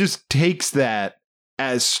then just takes that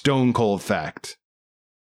as stone cold fact.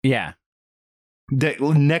 Yeah.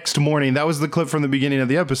 Next morning, that was the clip from the beginning of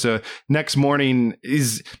the episode. Next morning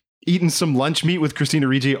is eating some lunch meat with Christina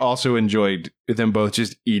Ricci. Also enjoyed them both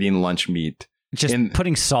just eating lunch meat. Just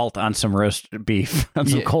putting salt on some roast beef, on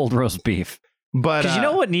some cold roast beef. But because you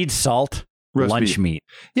know what needs salt? Roast Lunch beef. meat.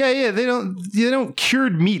 Yeah. They don't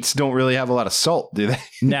cured meats don't really have a lot of salt, do they?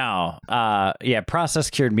 No.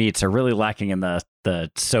 Processed cured meats are really lacking in the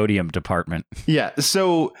sodium department. Yeah.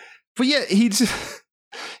 So, but yeah, he's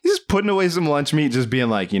just putting away some lunch meat, just being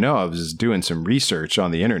like, I was just doing some research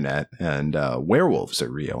on the internet, and werewolves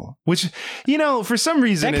are real. Which, for some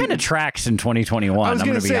reason, That kind of tracks in 2021. I was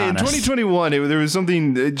going to say, in 2021, there was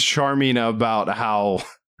something charming about how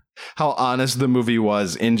honest the movie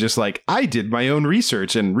was in just like, I did my own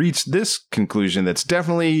research and reached this conclusion that's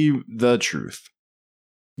definitely the truth.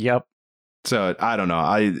 Yep. So I don't know.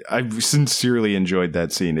 I sincerely enjoyed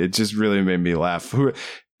that scene. It just really made me laugh.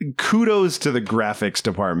 Kudos to the graphics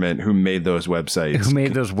department who made those websites. Who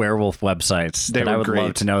made those werewolf websites. They that were I would great.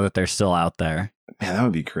 love to know that they're still out there. Man, that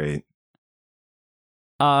would be great.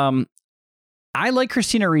 I like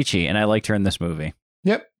Christina Ricci, and I liked her in this movie.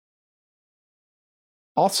 Yep.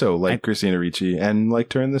 Also like Christina Ricci and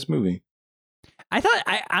liked her in this movie. I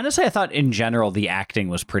thought in general the acting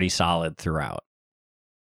was pretty solid throughout.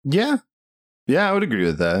 Yeah. Yeah, I would agree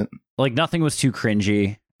with that. Like nothing was too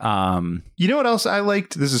cringy. You know what else I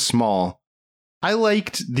liked? This is small. I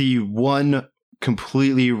liked the one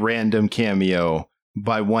completely random cameo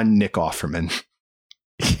by one Nick Offerman.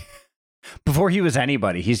 Before he was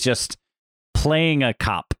anybody, he's just playing a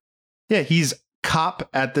cop. Yeah, he's cop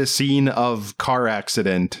at the scene of car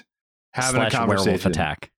accident, having a / werewolf conversation.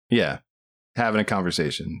 attack. Yeah, having a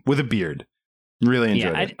conversation with a beard. Really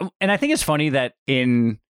enjoyed it. And I think it's funny that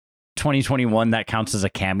in 2021 that counts as a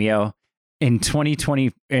cameo. In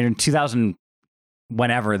 2000,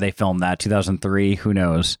 whenever they filmed that, 2003, who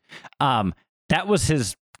knows? That was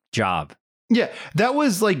his job. Yeah, that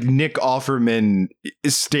was like Nick Offerman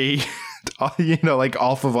stayed, like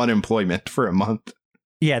off of unemployment for a month.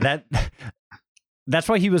 Yeah, that's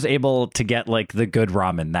why he was able to get like the good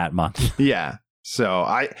ramen that month. Yeah. So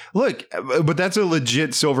but that's a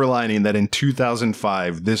legit silver lining that in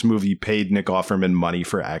 2005, this movie paid Nick Offerman money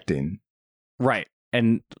for acting. Right.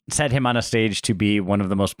 And set him on a stage to be one of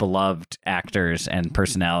the most beloved actors and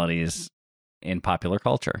personalities in popular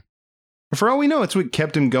culture. For all we know, it's what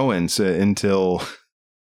kept him going until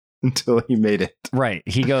he made it. Right.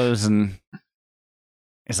 He goes and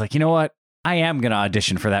is like, you know what? I am going to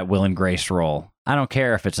audition for that Will and Grace role. I don't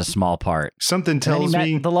care if it's a small part. Something And then tells he met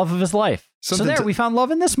me the love of his life. We found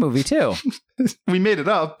love in this movie too. we made it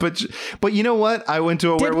up. But you know what? I went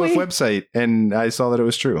to a werewolf website and I saw that it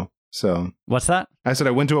was true. So what's that? I said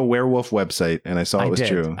I went to a werewolf website and I saw it was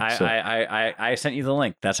true. I sent you the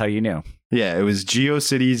link. That's how you knew. Yeah, it was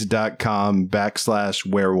geocities.com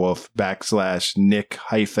 /werewolf /Nick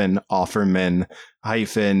Offerman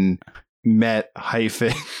met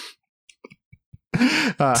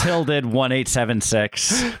tilted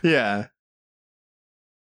 1876. Yeah.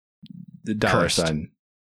 The dollar Cursed. sign.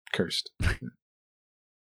 Cursed.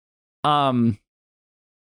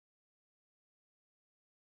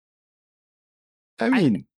 I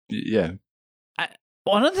mean, yeah.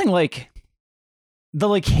 One other thing, like the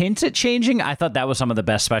hints at changing, I thought that was some of the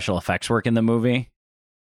best special effects work in the movie.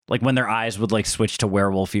 Like when their eyes would switch to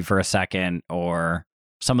werewolfy for a second, or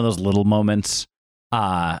some of those little moments.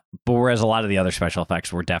 But whereas a lot of the other special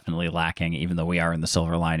effects were definitely lacking, even though we are in the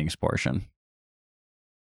Silver Linings portion.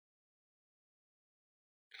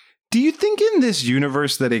 Do you think in this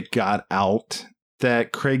universe that it got out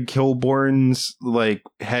that Craig Kilborn's like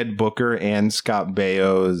head booker and Scott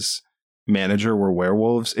Baio's manager were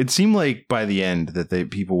werewolves? It seemed like by the end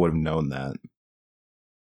that people would have known that.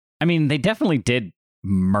 I mean, they definitely did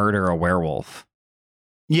murder a werewolf.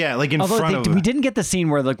 Yeah, like in front of... We didn't get the scene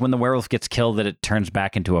where like when the werewolf gets killed that it turns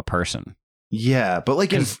back into a person. Yeah, but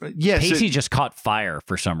like Pacey just caught fire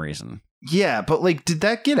for some reason. Yeah, but like did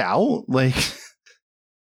that get out? Like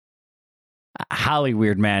Holly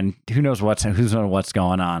weird, man. Who knows what's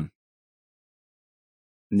going on?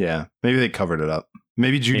 Yeah, maybe they covered it up.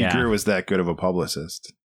 Maybe Judy Greer was that good of a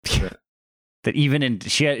publicist. That even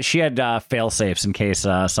she had fail safes in case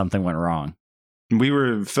something went wrong. We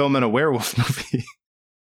were filming a werewolf movie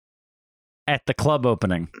at the club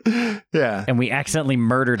opening. Yeah, and we accidentally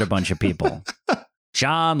murdered a bunch of people.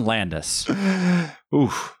 John Landis.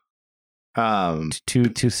 Oof.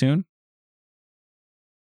 Too soon.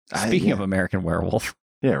 Speaking of American Werewolf.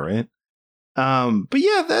 Yeah, right. But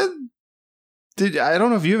yeah, I don't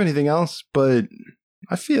know if you have anything else, but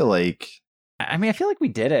I feel like we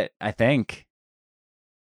did it, I think.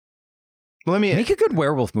 Let me make a good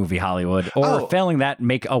werewolf movie, Hollywood, or failing that,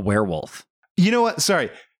 make a werewolf. You know what? Sorry.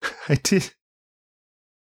 I did.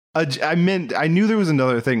 I knew there was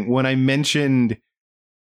another thing when I mentioned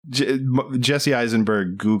Jesse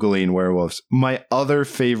Eisenberg Googling werewolves. My other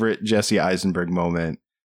favorite Jesse Eisenberg moment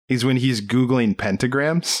is when he's Googling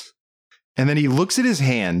pentagrams and then he looks at his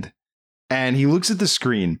hand and he looks at the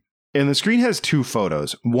screen and the screen has two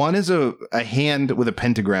photos. One is a hand with a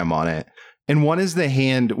pentagram on it. And one is the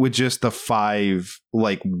hand with just the 5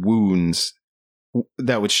 like wounds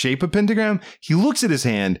that would shape a pentagram. He looks at his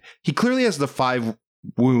hand. He clearly has the 5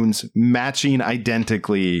 wounds matching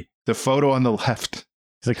identically the photo on the left.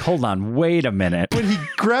 He's like, hold on, wait a minute. But he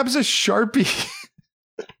grabs a Sharpie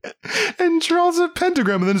and draws a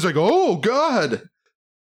pentagram and then he's like, oh, God.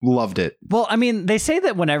 Loved it. Well, I mean, they say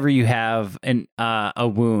that whenever you have a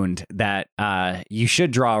wound that you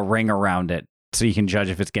should draw a ring around it so you can judge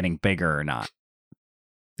if it's getting bigger or not.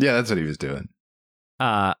 Yeah, that's what he was doing.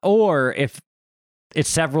 Or if it's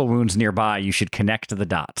several wounds nearby, you should connect the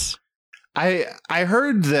dots. I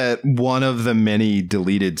heard that one of the many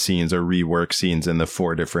deleted scenes or rework scenes in the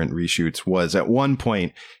 4 different reshoots was at one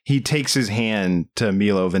point he takes his hand to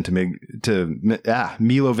Milo Ventimiglia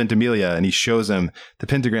and he shows him the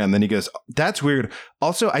pentagram. Then he goes, "That's weird.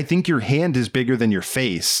 Also, I think your hand is bigger than your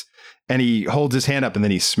face." And he holds his hand up and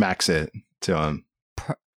then he smacks it to him.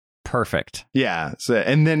 Perfect. Yeah. So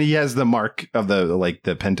and then he has the mark of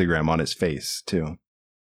the pentagram on his face too.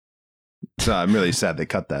 So I'm really sad they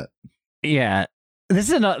cut that. Yeah,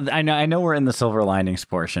 this is I know we're in the Silver Linings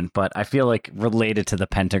portion, but I feel like related to the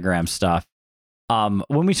pentagram stuff.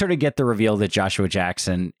 When we sort of get the reveal that Joshua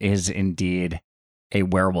Jackson is indeed a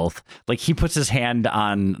werewolf, like he puts his hand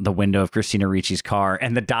on the window of Christina Ricci's car,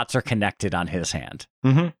 and the dots are connected on his hand.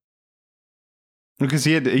 Mm-hmm. Because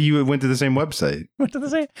you went to the same website.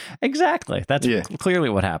 Exactly. That's clearly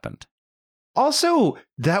what happened. Also,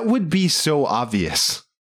 that would be so obvious.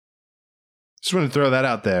 Just want to throw that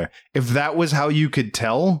out there. If that was how you could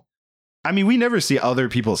tell, I mean, we never see other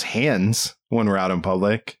people's hands when we're out in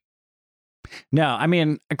public. No, I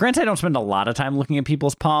mean, granted, I don't spend a lot of time looking at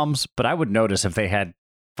people's palms, but I would notice if they had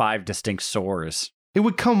 5 distinct sores. It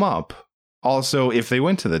would come up. Also, if they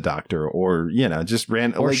went to the doctor or, just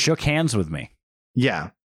ran or shook hands with me.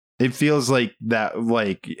 Yeah. It feels like that,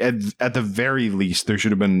 like at the very least, there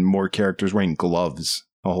should have been more characters wearing gloves.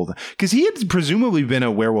 Because he had presumably been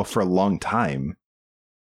a werewolf for a long time.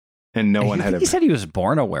 And no one had ever... He said he was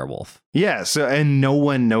born a werewolf. Yeah, and no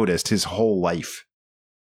one noticed his whole life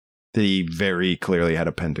that he very clearly had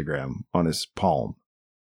a pentagram on his palm.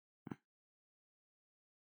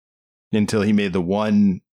 Until he made the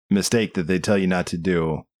one mistake that they tell you not to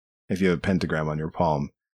do if you have a pentagram on your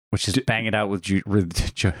palm. Which is bang it out with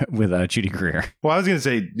Judy Greer. Well, I was going to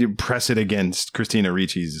say, press it against Christina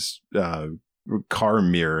Ricci's car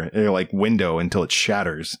mirror, like window until it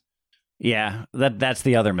shatters. Yeah, that's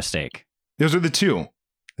the other mistake. Those are the two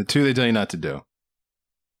they tell you not to do.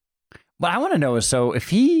 What I want to know is, so if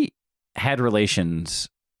he had relations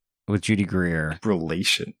with Judy Greer,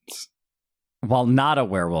 while not a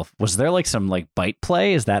werewolf, was there like some like bite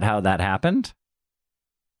play? Is that how that happened?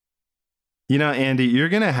 Andy, you're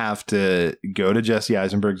going to have to go to Jesse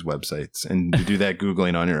Eisenberg's websites and do that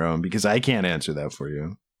Googling on your own because I can't answer that for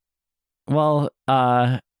you. Well,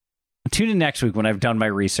 tune in next week when I've done my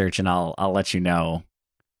research and I'll let you know.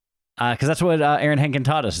 Because that's what Aaron Henkin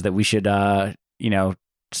taught us, that we should,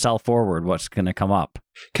 sell forward what's going to come up.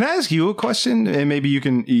 Can I ask you a question? And maybe you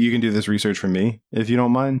can do this research for me, if you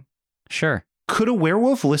don't mind. Sure. Could a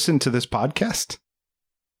werewolf listen to this podcast?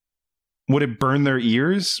 Would it burn their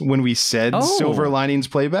ears when we said Silver Linings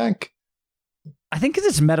Playback? I think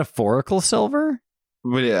it's metaphorical silver.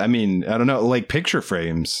 But I mean, I don't know, like picture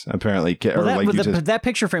frames apparently. That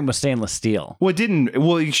picture frame was stainless steel. Well, it didn't.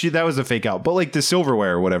 Well, that was a fake out. But like the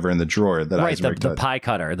silverware or whatever in the drawer that Eisenberg the pie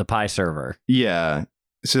cutter, the pie server. Yeah.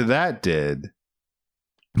 So that did.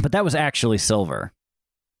 But that was actually silver.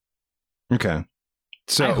 Okay.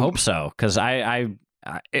 So I hope so, because I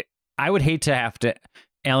would hate to have to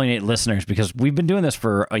alienate listeners, because we've been doing this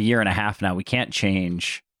for a year and a half now. We can't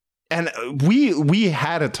change. And we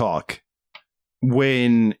had a talk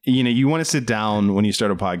when, you want to sit down when you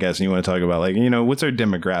start a podcast and you want to talk about, like, what's our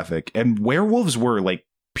demographic, and werewolves were like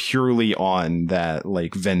purely on that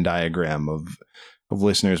like Venn diagram of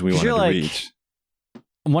listeners we wanted to reach.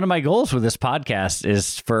 One of my goals with this podcast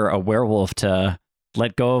is for a werewolf to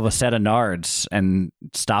let go of a set of nards and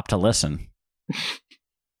stop to listen.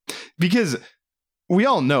 Because we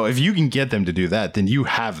all know if you can get them to do that, then you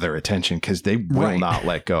have their attention, because they will not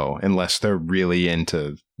let go unless they're really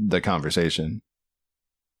into the conversation.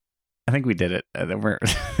 I think we did it.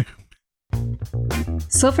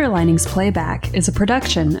 Silver Linings Playback is a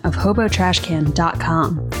production of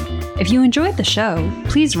HoboTrashCan.com. If you enjoyed the show,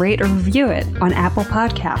 please rate or review it on Apple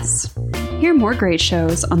Podcasts. Hear more great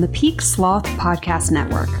shows on the Peak Sloth Podcast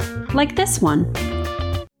Network, like this one.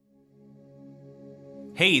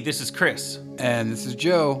 Hey, this is Chris. And this is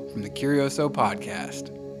Joe from the Curioso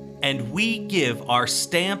Podcast. And we give our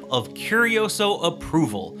stamp of Curioso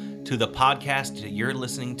approval to the podcast that you're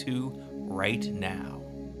listening to right now.